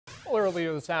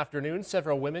Earlier this afternoon,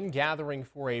 several women gathering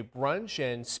for a brunch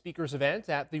and speakers event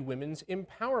at the Women's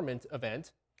Empowerment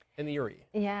event in the Erie.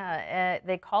 Yeah,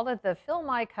 they called it the Fill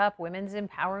My Cup Women's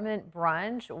Empowerment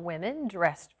Brunch. Women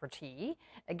dressed for tea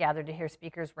gathered to hear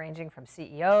speakers ranging from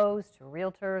CEOs to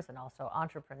realtors and also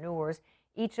entrepreneurs,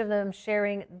 each of them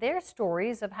sharing their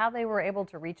stories of how they were able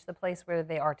to reach the place where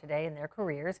they are today in their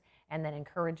careers and then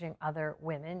encouraging other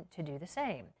women to do the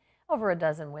same. Over a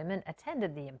dozen women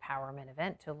attended the empowerment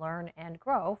event to learn and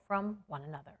grow from one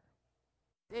another.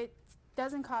 It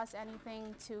doesn't cost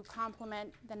anything to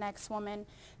compliment the next woman,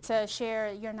 to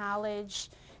share your knowledge,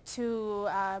 to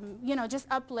just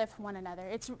uplift one another.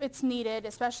 It's needed,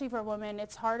 especially for women.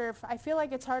 It's harder. I feel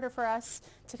like it's harder for us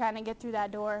to kind of get through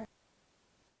that door.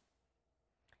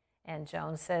 And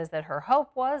Jones says that her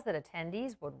hope was that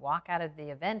attendees would walk out of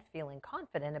the event feeling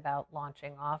confident about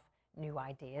launching off new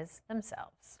ideas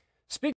themselves.